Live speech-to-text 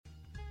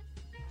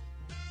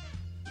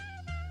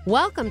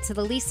Welcome to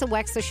the Lisa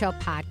Wexler Show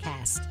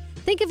podcast.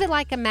 Think of it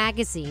like a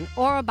magazine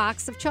or a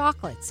box of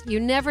chocolates. You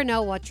never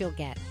know what you'll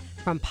get.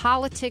 From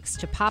politics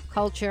to pop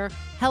culture,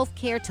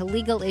 healthcare to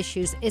legal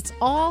issues, it's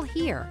all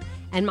here.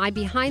 And my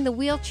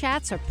behind-the-wheel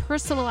chats are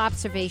personal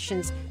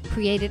observations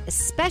created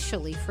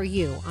especially for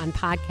you on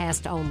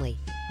podcast only.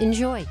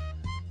 Enjoy.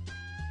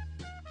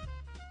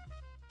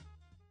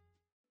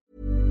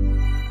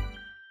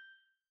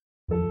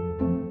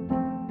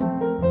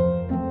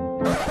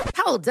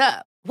 Hold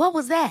up. What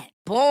was that?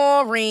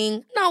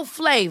 Boring. No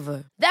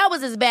flavor. That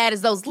was as bad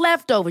as those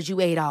leftovers you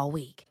ate all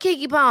week.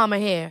 Keke Palmer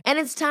here. And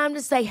it's time to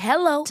say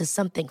hello to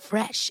something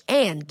fresh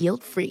and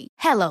guilt-free.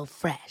 Hello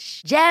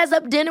Fresh. Jazz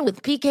up dinner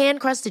with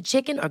pecan-crusted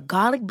chicken or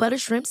garlic butter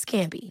shrimp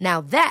scampi. Now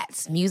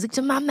that's music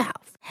to my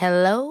mouth.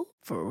 Hello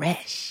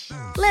Fresh.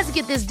 Let's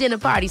get this dinner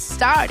party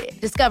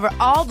started. Discover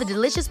all the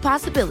delicious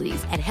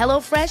possibilities at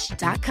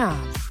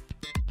hellofresh.com.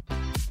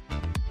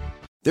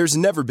 There's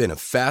never been a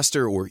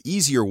faster or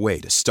easier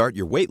way to start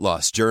your weight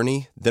loss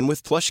journey than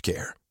with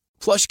PlushCare.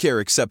 PlushCare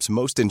accepts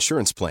most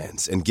insurance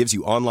plans and gives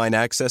you online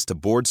access to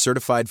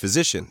board-certified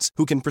physicians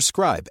who can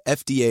prescribe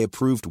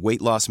FDA-approved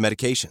weight loss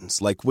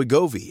medications like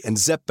Wegovy and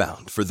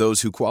Zepbound for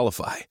those who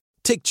qualify.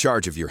 Take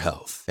charge of your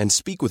health and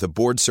speak with a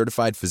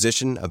board-certified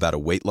physician about a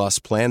weight loss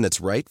plan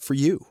that's right for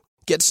you.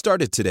 Get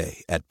started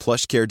today at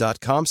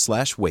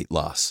plushcare.com/weight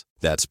loss.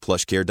 That's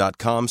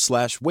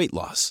plushcare.com/weight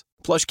loss.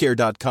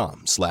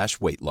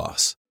 plushcare.com/weight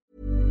loss.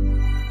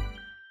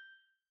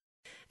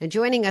 And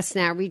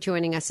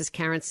rejoining us is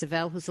Karen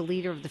Savell, who's the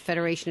leader of the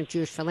Federation of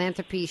Jewish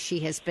Philanthropy.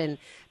 She has been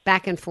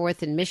back and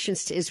forth in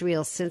missions to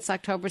Israel since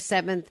October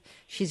 7th.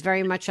 She's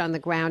very much on the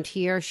ground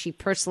here. She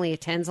personally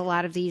attends a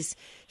lot of these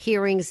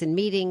hearings and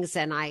meetings,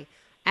 and I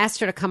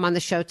asked her to come on the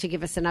show to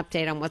give us an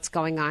update on what's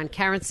going on.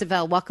 Karen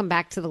Savell, welcome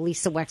back to the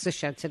Lisa Wexler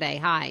Show today.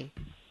 Hi.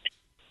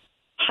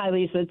 Hi,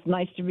 Lisa. It's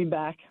nice to be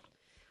back.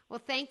 Well,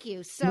 thank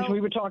you. Wish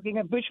we were talking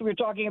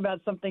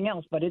about something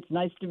else, but it's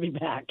nice to be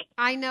back.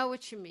 I know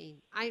what you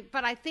mean.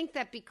 But I think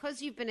that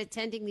because you've been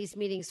attending these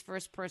meetings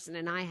first person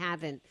and I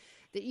haven't,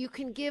 that you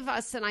can give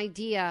us an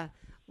idea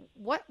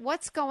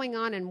what's going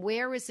on and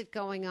where is it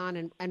going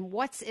on and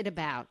what's it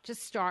about.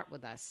 Just start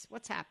with us.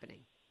 What's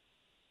happening?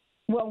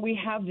 Well, we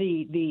have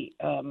the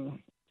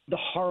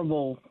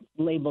horrible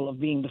label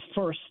of being the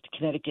first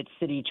Connecticut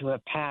city to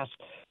have passed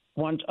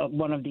one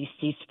of these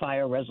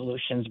ceasefire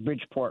resolutions.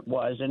 Bridgeport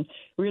was, and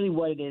really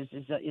what it is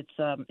it's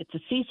a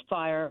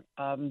ceasefire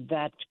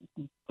that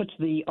puts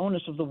the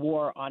onus of the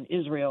war on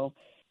Israel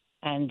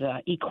and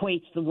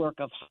equates the work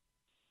of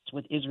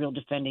with Israel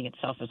defending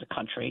itself as a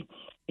country.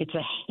 It's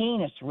a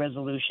heinous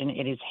resolution.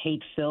 It is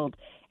hate-filled,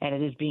 and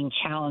it is being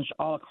challenged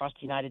all across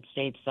the United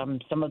States.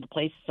 Some of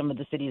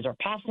the cities are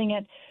passing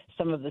it.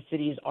 Some of the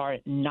cities are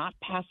not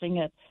passing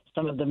it.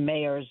 Some of the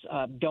mayors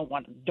don't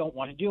want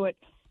to do it.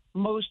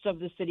 Most of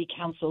the city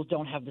councils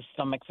don't have the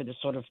stomach for this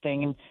sort of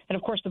thing. And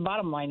of course, the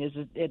bottom line is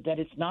that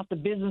it's not the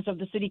business of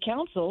the city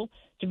council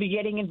to be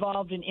getting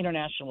involved in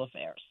international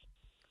affairs.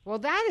 Well,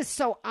 that is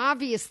so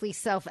obviously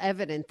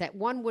self-evident that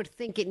one would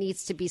think it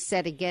needs to be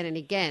said again and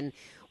again,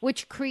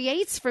 which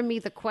creates for me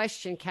the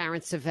question,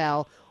 Karen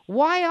Savell,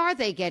 why are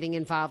they getting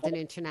involved in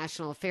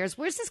international affairs?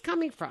 Where's this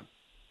coming from?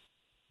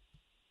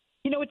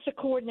 You know, it's a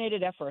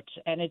coordinated effort,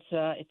 and it's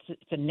a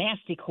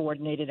nasty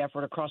coordinated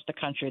effort across the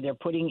country. They're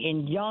putting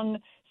in young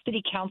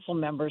city council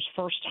members,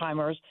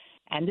 first-timers,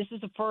 and this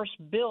is the first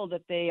bill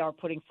that they are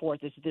putting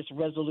forth, is this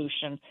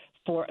resolution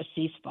for a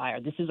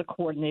ceasefire. This is a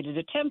coordinated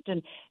attempt,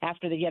 and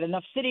after they get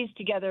enough cities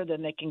together,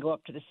 then they can go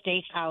up to the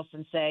State House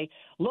and say,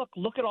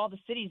 look at all the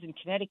cities in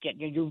Connecticut.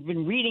 You've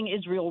been reading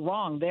Israel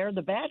wrong. They're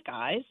the bad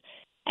guys.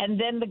 And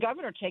then the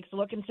governor takes a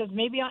look and says,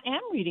 maybe I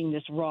am reading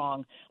this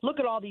wrong. Look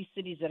at all these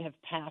cities that have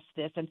passed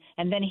this. And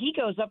then he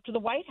goes up to the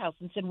White House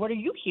and said, what are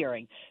you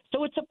hearing?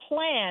 So it's a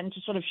plan to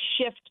sort of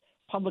shift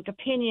public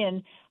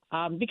opinion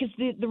because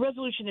the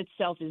resolution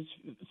itself is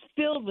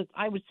filled with,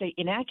 I would say,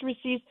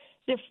 inaccuracies.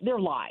 They're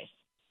lies,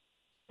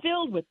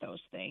 filled with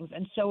those things.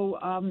 And so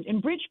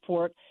in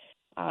Bridgeport,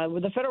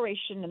 the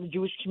Federation and the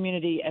Jewish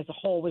community as a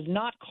whole was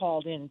not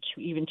called in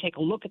to even take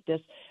a look at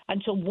this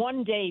until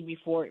one day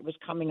before it was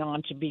coming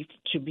on to be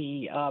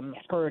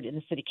heard in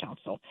the city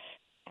council.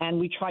 And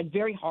we tried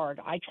very hard.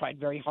 I tried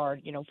very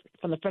hard,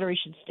 from the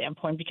Federation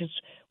standpoint, because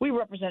we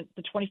represent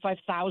the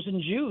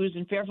 25,000 Jews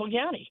in Fairfield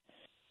County.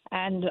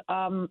 And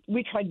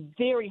we tried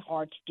very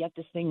hard to get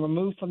this thing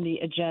removed from the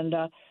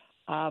agenda,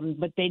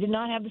 but they did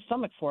not have the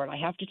stomach for it, I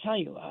have to tell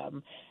you.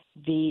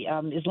 The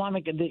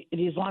Islamic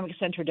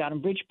Center down in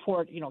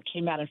Bridgeport,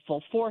 came out in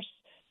full force.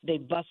 They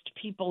bussed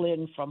people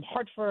in from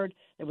Hartford.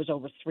 There was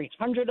over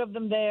 300 of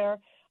them there.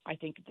 I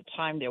think at the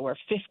time there were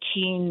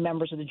 15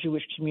 members of the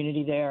Jewish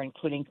community there,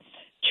 including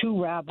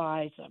 2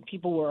 rabbis.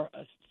 People were,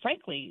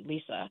 frankly,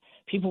 Lisa,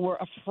 people were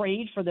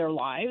afraid for their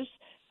lives.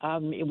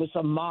 It was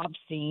a mob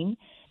scene,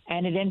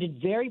 and it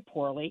ended very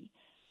poorly.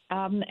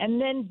 But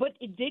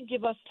it did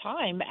give us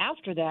time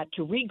after that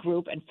to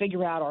regroup and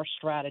figure out our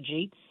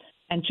strategy.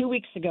 And 2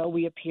 weeks ago,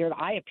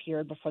 I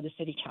appeared before the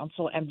city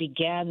council and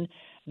began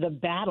the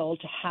battle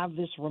to have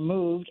this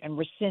removed and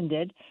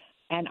rescinded.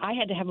 and I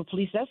had to have a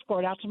police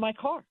escort out to my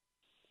car.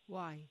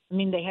 Why? I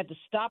mean, they had to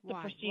stop the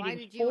Why? proceedings Why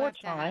did you 4 have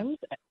to times.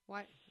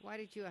 Why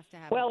did you have to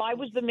have? Well, I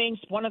was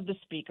one of the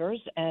speakers,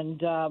 and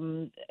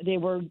they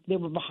were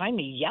behind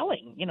me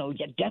yelling,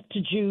 death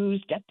to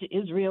Jews, death to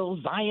Israel,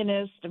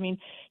 Zionists. I mean,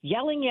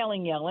 yelling,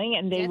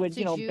 and they Death would,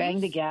 to Jews? bang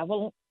the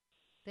gavel.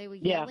 They were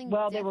yelling. Yeah,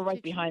 well, death they were right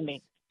to behind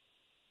Jews? me.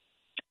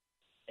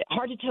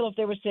 Hard to tell if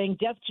they were saying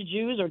death to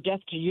Jews or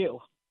death to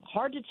you.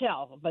 Hard to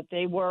tell, but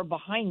they were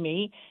behind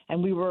me,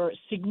 and we were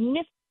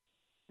significantly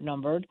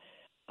numbered.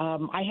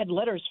 I had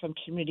letters from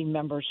community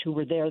members who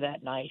were there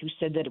that night who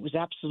said that it was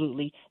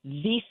absolutely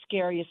the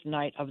scariest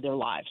night of their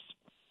lives.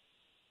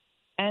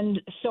 And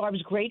so I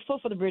was grateful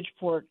for the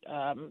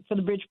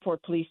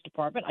Bridgeport Police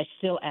Department. I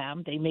still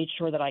am. They made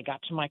sure that I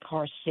got to my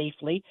car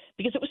safely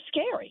because it was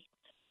scary.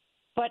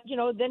 But,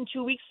 then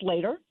 2 weeks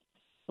later,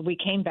 we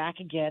came back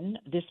again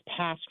this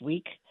past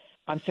week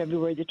on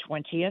February the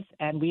 20th,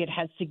 and we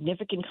had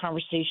significant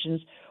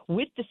conversations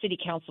with the city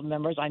council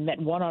members. I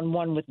met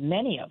one-on-one with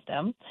many of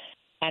them.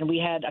 And we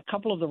had a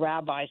couple of the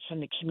rabbis from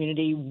the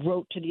community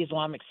wrote to the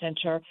Islamic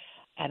Center,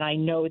 and I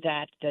know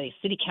that the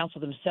city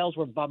council themselves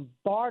were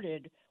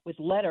bombarded with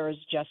letters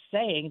just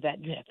saying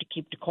that you have to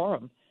keep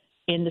decorum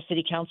in the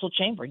city council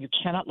chamber. You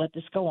cannot let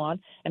this go on,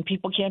 and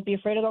people can't be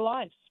afraid of their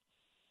lives.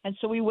 And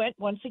so we went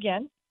once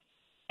again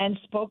and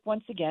spoke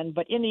once again.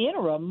 But in the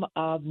interim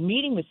of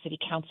meeting with city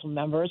council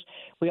members,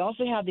 we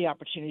also had the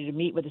opportunity to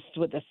meet with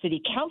a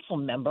city council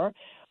member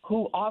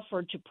who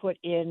offered to put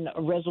in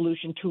a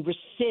resolution to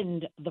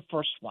rescind the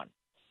first one.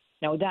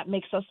 Now, that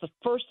makes us the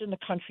first in the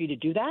country to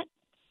do that,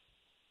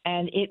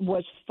 and it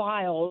was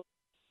filed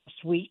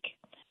last week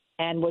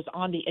and was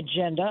on the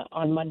agenda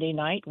on Monday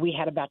night. We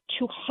had about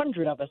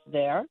 200 of us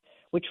there,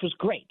 which was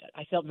great.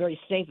 I felt very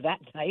safe that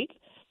night,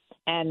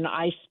 and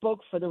I spoke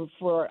for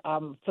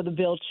the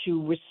bill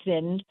to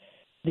rescind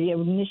the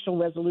initial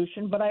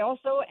resolution, but I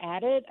also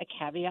added a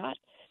caveat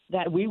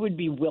that we would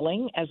be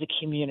willing as a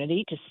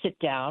community to sit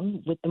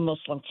down with the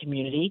Muslim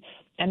community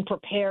and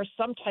prepare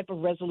some type of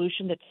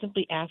resolution that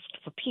simply asked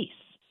for peace,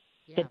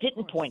 that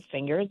didn't point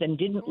fingers and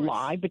didn't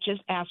lie, but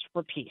just asked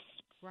for peace.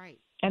 Right.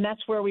 And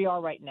that's where we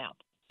are right now.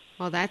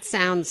 Well, that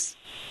sounds,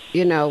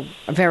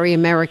 very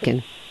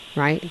American,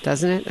 right?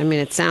 Doesn't it? I mean,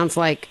 it sounds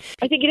like...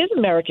 I think it is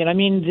American. I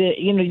mean, the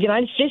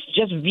United States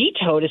just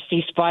vetoed a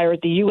ceasefire at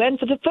the UN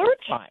for the third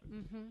time.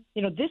 Mm-hmm.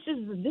 This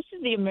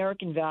is the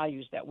American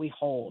values that we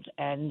hold.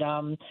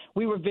 And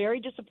we were very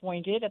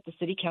disappointed at the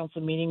city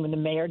council meeting when the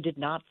mayor did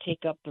not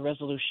take up the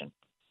resolution.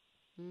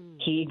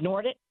 He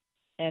ignored it,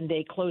 and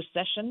they closed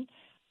session.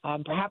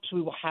 Perhaps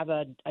we will have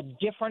a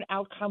different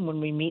outcome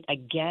when we meet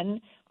again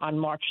on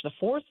March the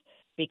 4th,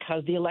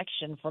 because the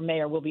election for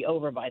mayor will be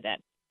over by then.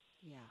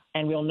 Yeah.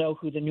 And we'll know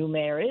who the new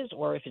mayor is,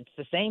 or if it's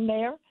the same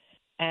mayor.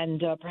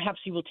 And perhaps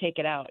he will take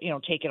it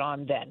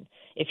on then.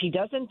 If he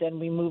doesn't, then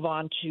we move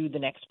on to the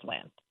next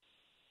plan.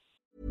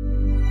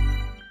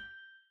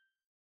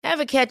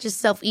 Ever catch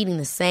yourself eating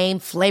the same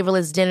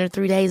flavorless dinner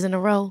 3 days in a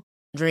row?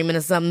 Dreaming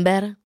of something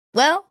better?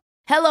 Well,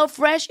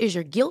 HelloFresh is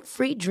your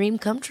guilt-free dream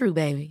come true,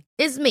 baby.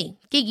 It's me,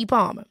 Keke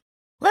Palmer.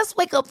 Let's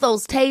wake up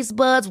those taste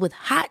buds with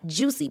hot,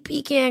 juicy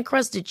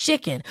pecan-crusted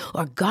chicken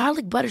or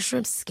garlic butter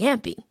shrimp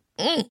scampi.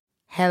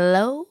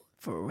 Hello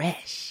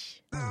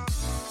Fresh.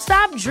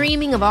 Stop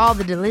dreaming of all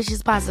the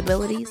delicious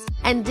possibilities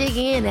and dig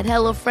in at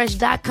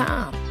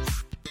HelloFresh.com.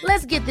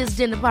 Let's get this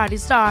dinner party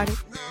started.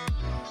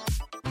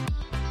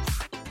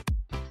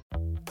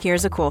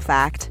 Here's a cool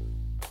fact.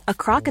 A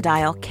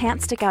crocodile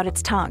can't stick out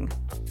its tongue.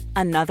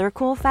 Another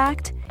cool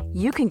fact,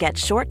 you can get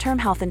short-term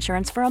health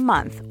insurance for a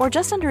month or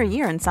just under a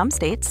year in some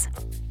states.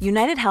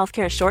 United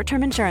Healthcare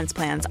short-term insurance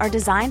plans are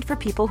designed for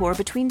people who are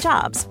between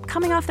jobs,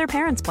 coming off their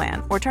parents'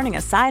 plan, or turning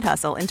a side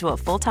hustle into a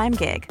full-time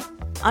gig.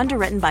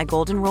 Underwritten by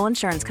Golden Rule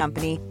Insurance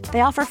Company,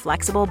 they offer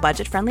flexible,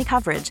 budget-friendly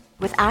coverage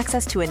with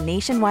access to a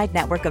nationwide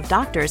network of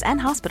doctors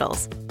and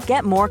hospitals.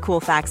 Get more cool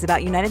facts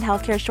about United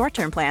Healthcare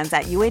short-term plans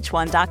at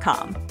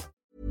uh1.com.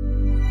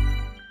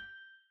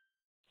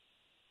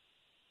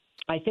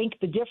 I think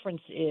the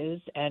difference is,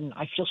 and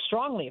I feel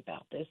strongly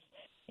about this,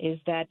 is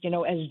that,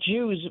 as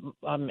Jews,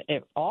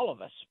 all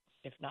of us,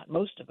 if not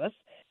most of us,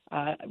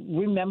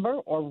 remember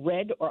or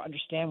read or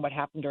understand what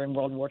happened during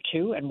World War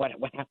II and what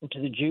happened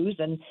to the Jews.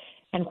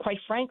 And quite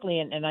frankly,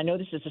 and I know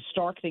this is a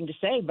stark thing to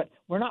say, but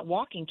we're not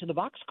walking to the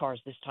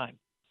boxcars this time.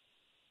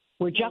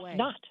 We're just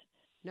not.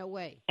 No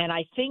way. And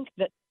I think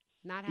that...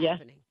 Not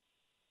happening.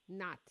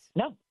 Not.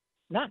 No,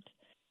 not.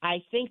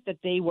 I think that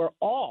they were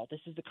all, this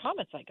is the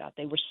comments I got,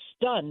 they were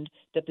stunned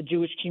that the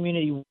Jewish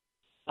community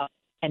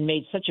and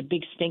made such a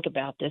big stink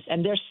about this,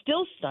 and they're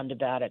still stunned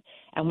about it.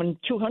 And when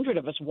 200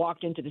 of us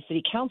walked into the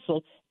city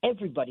council,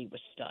 everybody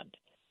was stunned.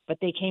 But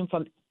they came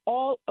from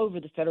all over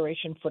the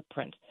Federation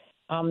footprint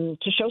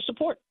to show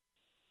support.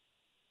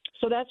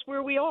 So that's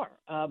where we are,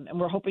 and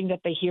we're hoping that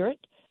they hear it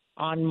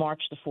on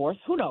March the 4th.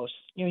 Who knows?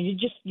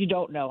 You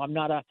don't know. I'm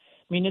not a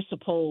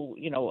municipal,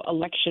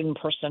 election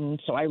person,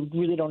 so I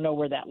really don't know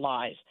where that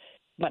lies.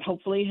 But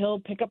hopefully he'll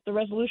pick up the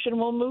resolution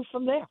and we'll move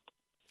from there.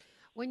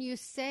 When you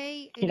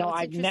say,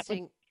 it's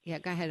interesting. Yeah,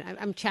 go ahead.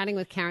 I'm chatting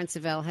with Karen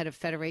Savell, head of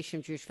Federation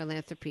of Jewish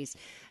Philanthropies.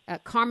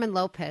 Carmen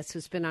Lopez,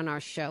 who's been on our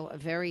show, a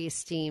very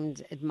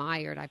esteemed,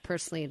 admired, I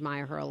personally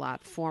admire her a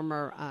lot,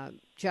 former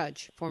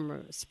judge,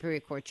 former Superior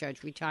Court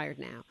judge, retired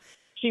now.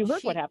 She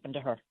heard what happened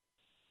to her.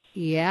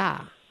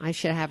 Yeah, I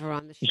should have her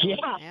on the show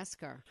and ask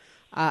her.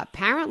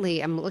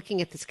 Apparently, I'm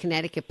looking at this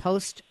Connecticut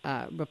Post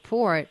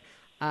report.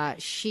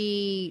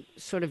 She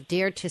sort of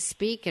dared to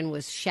speak and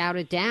was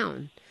shouted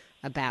down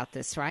about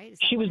this, right?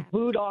 She was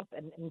booed off,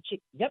 and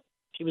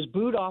she was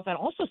booed off, and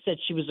also said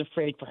she was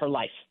afraid for her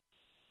life.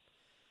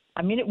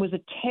 I mean, it was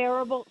a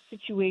terrible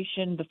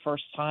situation the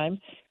first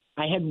time.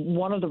 I had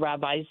one of the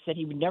rabbis said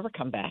he would never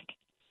come back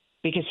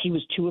because he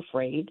was too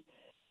afraid.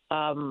 We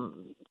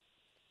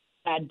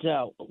had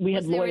lawyers this time.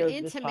 Was there an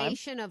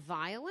intimation of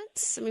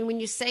violence? I mean, when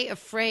you say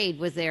afraid,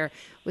 was there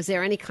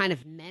any kind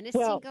of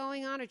menacing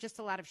going on, or just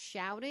a lot of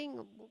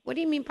shouting? What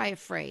do you mean by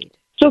afraid?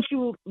 So if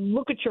you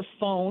look at your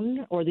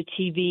phone or the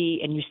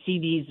TV and you see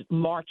these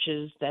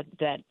marches that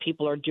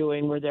people are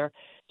doing where they're,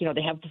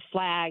 they have the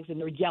flags and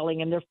they're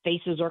yelling and their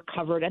faces are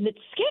covered and it's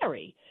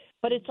scary,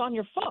 but it's on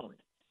your phone.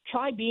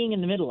 Try being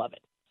in the middle of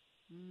it.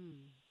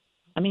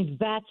 I mean,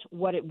 that's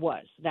what it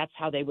was. That's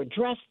how they were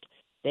dressed.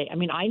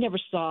 I never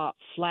saw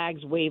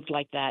flags waved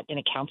like that in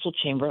a council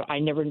chamber. I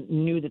never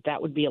knew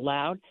that would be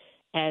allowed.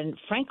 And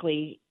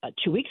frankly,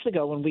 2 weeks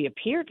ago when we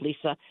appeared,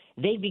 Lisa,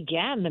 they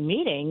began the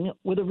meeting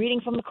with a reading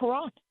from the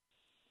Quran.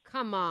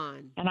 Come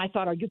on. And I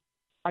thought,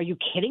 are you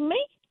kidding me?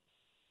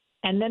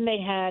 And then they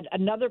had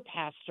another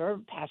pastor,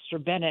 Pastor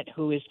Bennett,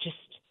 who is just,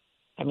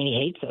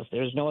 he hates us.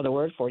 There's no other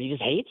word for it. He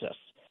just hates us.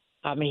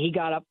 He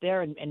got up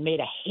there and made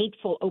a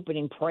hateful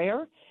opening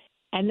prayer.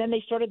 And then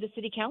they started the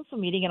city council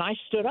meeting, and I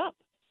stood up.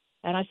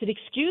 And I said,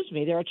 excuse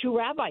me, there are two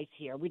rabbis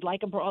here. We'd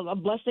like a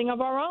blessing of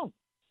our own.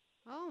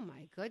 Oh,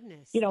 my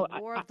goodness. The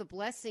war of the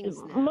blessings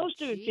now.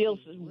 Most of it feels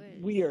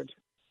weird.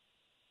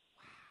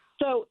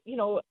 Wow.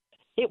 So,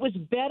 it was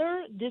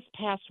better this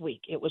past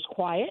week. It was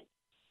quiet.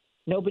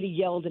 Nobody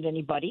yelled at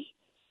anybody.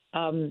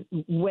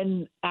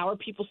 When our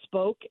people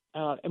spoke,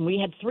 and we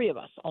had 3 of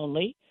us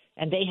only,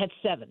 and they had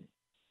 7.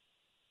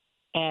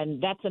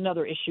 And that's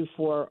another issue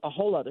for a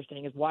whole other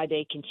thing, is why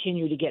they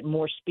continue to get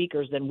more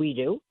speakers than we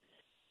do.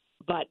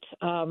 But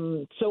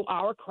so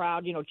our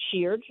crowd,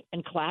 cheered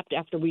and clapped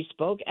after we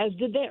spoke, as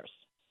did theirs.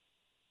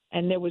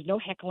 And there was no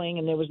heckling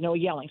and there was no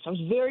yelling. So I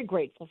was very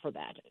grateful for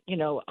that,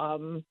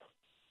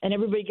 and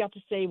everybody got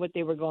to say what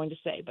they were going to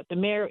say. But the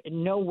mayor,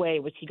 in no way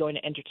was he going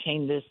to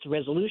entertain this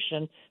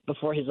resolution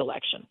before his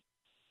election.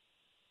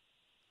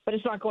 But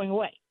it's not going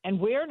away. And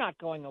we're not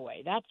going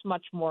away. That's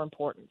much more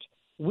important.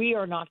 We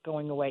are not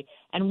going away.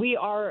 And we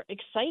are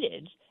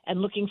excited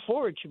and looking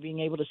forward to being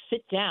able to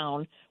sit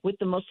down with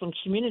the Muslim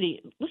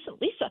community. Listen,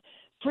 Lisa,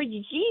 for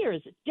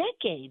years,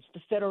 decades,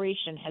 the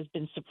Federation has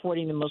been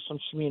supporting the Muslim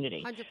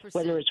community, 100%.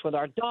 Whether it's with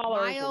our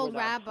dollars or with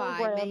our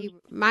programs.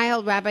 My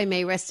old rabbi,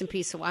 may rest in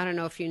peace. So I don't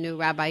know if you knew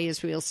Rabbi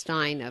Israel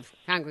Stein of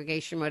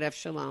Congregation Rodef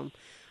Shalom,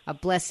 a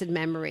blessed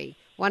memory.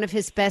 One of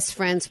his best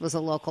friends was a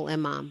local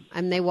imam,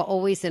 and they were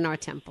always in our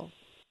temple,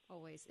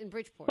 always in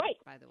Bridgeport, right.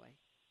 By the way,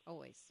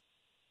 always.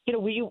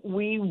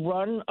 We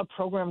run a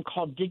program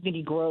called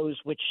Dignity Grows,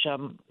 which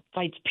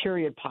fights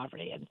period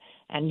poverty.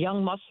 And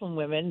young Muslim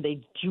women,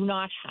 they do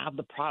not have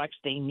the products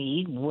they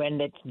need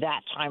when it's that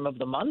time of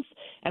the month.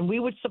 And we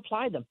would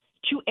supply them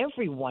to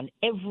everyone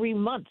every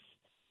month.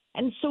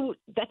 And so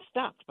that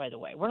stopped, by the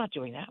way. We're not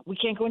doing that. We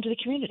can't go into the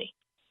community.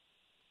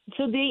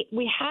 So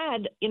we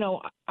had,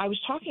 I was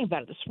talking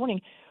about it this morning.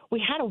 We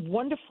had a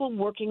wonderful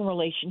working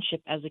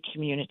relationship as a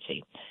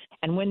community.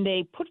 And when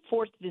they put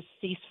forth this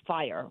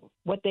ceasefire,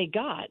 what they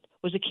got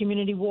was a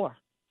community war.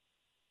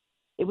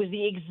 It was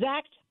the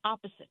exact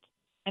opposite.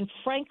 And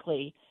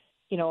frankly,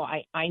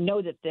 I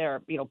know that they're,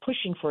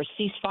 pushing for a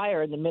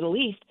ceasefire in the Middle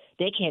East.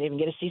 They can't even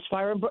get a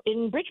ceasefire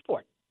in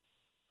Bridgeport.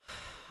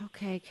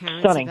 Okay,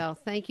 Karen Savell,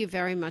 thank you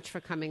very much for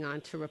coming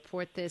on to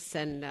report this.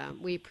 And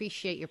we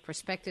appreciate your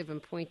perspective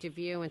and point of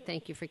view. And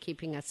thank you for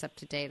keeping us up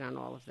to date on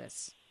all of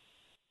this.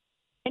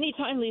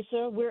 Anytime,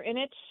 Lisa. We're in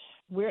it,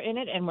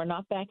 and we're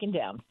not backing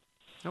down.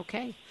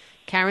 Okay.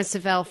 Karen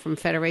Savell from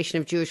Federation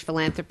of Jewish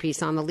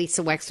Philanthropies on the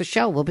Lisa Wexler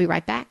Show. We'll be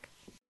right back.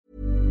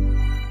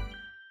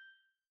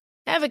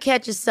 Ever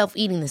catch yourself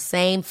eating the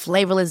same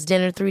flavorless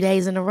dinner 3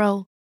 days in a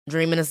row?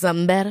 Dreaming of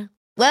something better?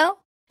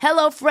 Well,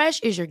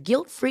 HelloFresh is your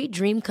guilt-free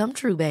dream come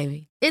true,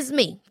 baby. It's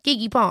me,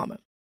 Keke Palmer.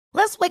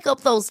 Let's wake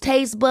up those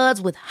taste buds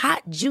with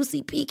hot,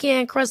 juicy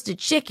pecan-crusted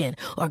chicken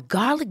or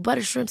garlic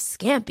butter shrimp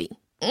scampi.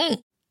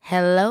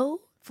 Hello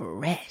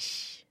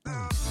Fresh.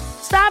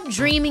 Stop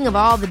dreaming of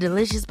all the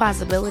delicious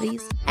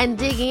possibilities and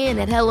dig in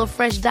at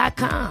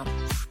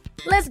HelloFresh.com.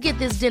 Let's get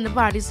this dinner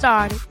party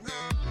started.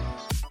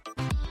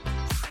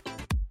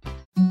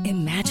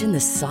 Imagine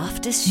the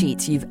softest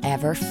sheets you've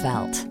ever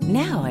felt.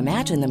 Now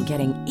imagine them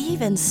getting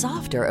even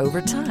softer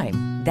over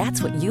time.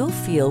 That's what you'll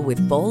feel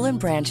with Boll &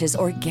 Branch's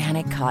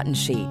organic cotton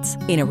sheets.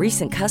 In a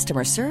recent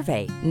customer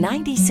survey,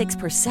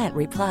 96%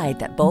 replied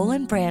that Boll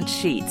 & Branch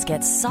sheets get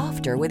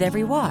softer with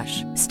every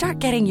wash. Start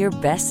getting your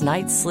best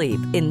night's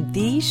sleep in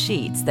these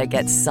sheets that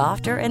get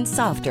softer and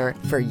softer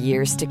for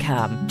years to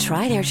come.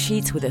 Try their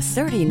sheets with a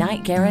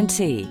 30-night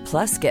guarantee.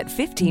 Plus, get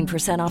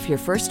 15% off your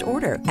first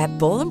order at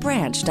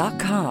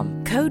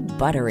bollandbranch.com. Code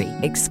BUTTERY.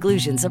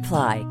 Exclusions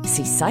apply.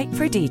 See site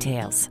for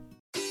details.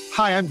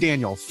 Hi, I'm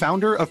Daniel,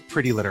 founder of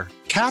Pretty Litter.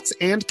 Cats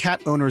and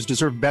cat owners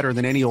deserve better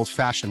than any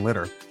old-fashioned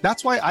litter.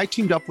 That's why I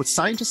teamed up with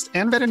scientists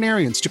and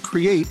veterinarians to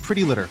create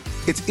Pretty Litter.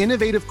 Its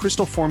innovative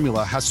crystal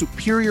formula has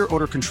superior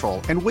odor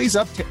control and weighs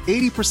up to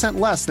 80%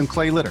 less than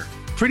clay litter.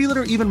 Pretty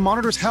Litter even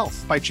monitors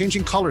health by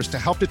changing colors to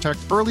help detect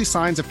early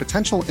signs of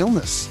potential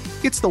illness.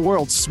 It's the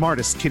world's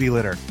smartest kitty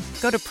litter.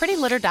 Go to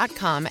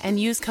prettylitter.com and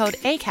use code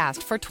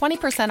ACAST for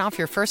 20% off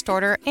your first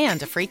order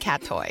and a free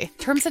cat toy.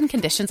 Terms and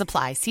conditions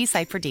apply. See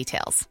site for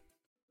details.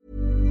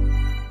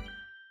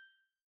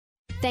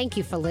 Thank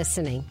you for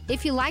listening.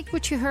 If you liked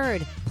what you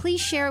heard,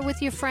 please share it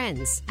with your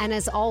friends. And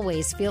as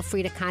always, feel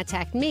free to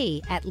contact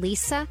me at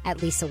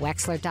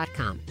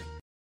lisa@lisawexler.com.